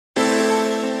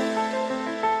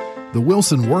The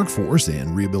Wilson Workforce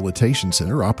and Rehabilitation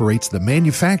Center operates the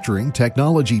Manufacturing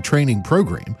Technology Training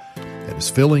Program that is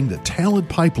filling the talent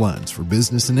pipelines for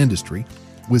business and industry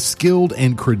with skilled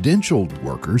and credentialed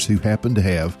workers who happen to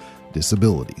have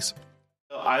disabilities.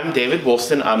 I'm David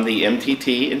Woolston. I'm the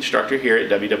MTT instructor here at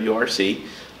WWRC.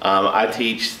 I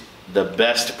teach the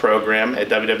best program at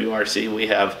WWRC. We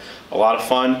have a lot of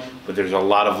fun, but there's a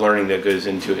lot of learning that goes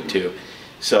into it too.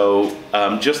 So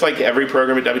just like every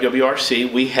program at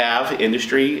WWRC, we have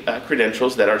industry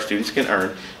credentials that our students can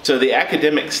earn. So the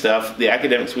academic stuff, the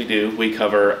academics we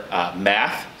cover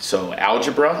math, so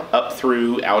algebra up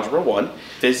through Algebra 1,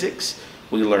 physics,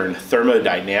 we learn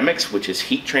thermodynamics, which is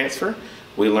heat transfer.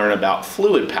 We learn about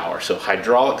fluid power, so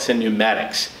hydraulics and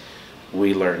pneumatics.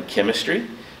 We learn chemistry,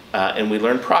 and we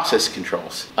learn process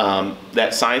controls.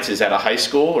 That science is at a high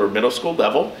school or middle school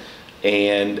level.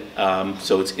 And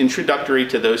so it's introductory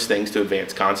to those things, to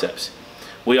advanced concepts.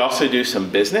 We also do some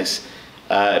business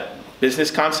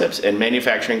concepts and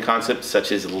manufacturing concepts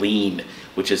such as lean,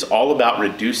 which is all about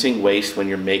reducing waste when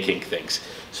you're making things.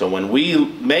 So when we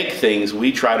make things,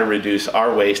 we try to reduce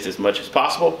our waste as much as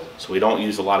possible so we don't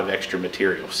use a lot of extra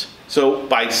materials. So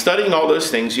by studying all those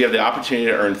things, you have the opportunity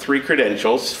to earn 3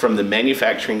 credentials from the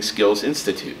Manufacturing Skills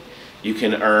Institute. You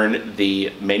can earn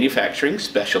the Manufacturing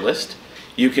Specialist.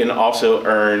 You can also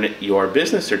earn your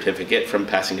business certificate from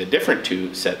passing a different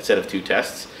set of 2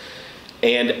 tests.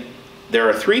 And there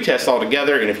are 3 tests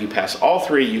altogether, and if you pass all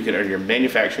 3, you can earn your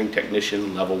Manufacturing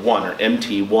Technician Level 1, or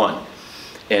MT1.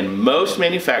 And most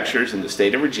manufacturers in the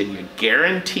state of Virginia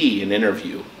guarantee an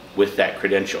interview with that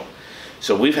credential.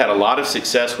 So we've had a lot of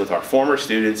success with our former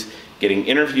students getting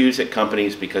interviews at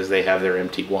companies because they have their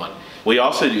MT1. We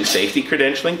also do safety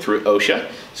credentialing through OSHA,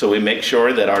 so we make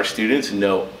sure that our students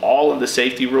know all of the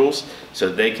safety rules so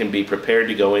they can be prepared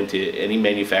to go into any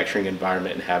manufacturing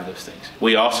environment and have those things.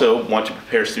 We also want to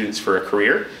prepare students for a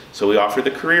career, so we offer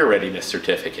the Career Readiness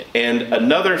Certificate. And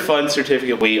another fun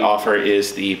certificate we offer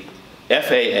is the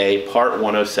FAA Part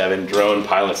 107 Drone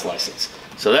Pilot's License.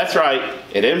 So that's right,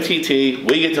 at MTT,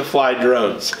 we get to fly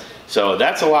drones. So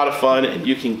that's a lot of fun, and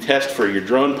you can test for your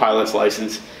drone pilot's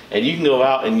license, and you can go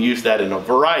out and use that in a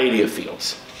variety of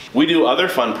fields. We do other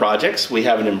fun projects. We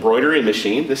have an embroidery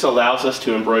machine. This allows us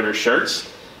to embroider shirts,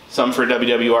 some for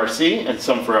WWRC and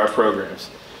some for our programs.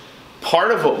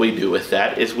 Part of what we do with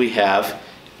that is we have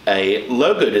a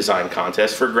logo design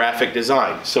contest for graphic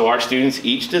design. So our students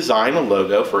each design a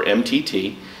logo for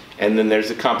MTT, and then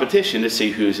there's a competition to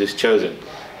see whose is chosen.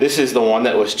 This is the one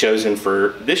that was chosen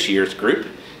for this year's group,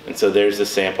 and so there's a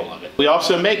sample of it. We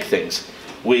also make things.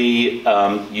 We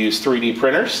use 3D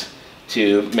printers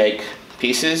to make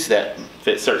pieces that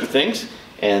fit certain things,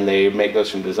 and they make those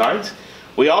from designs.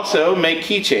 We also make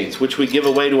keychains, which we give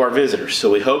away to our visitors. So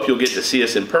we hope you'll get to see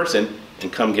us in person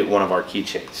and come get one of our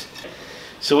keychains.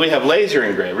 So we have laser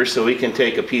engravers, so we can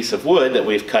take a piece of wood that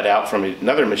we've cut out from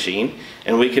another machine,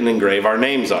 and we can engrave our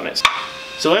names on it.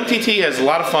 So MTT has a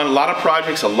lot of fun, a lot of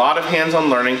projects, a lot of hands-on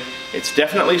learning. It's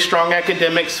definitely strong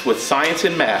academics with science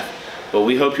and math, but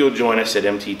we hope you'll join us at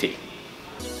MTT.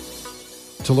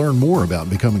 To learn more about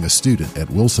becoming a student at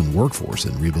Wilson Workforce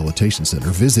and Rehabilitation Center,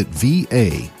 visit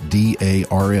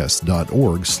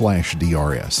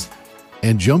vadars.org/DRS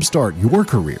and jumpstart your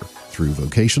career through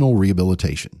vocational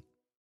rehabilitation.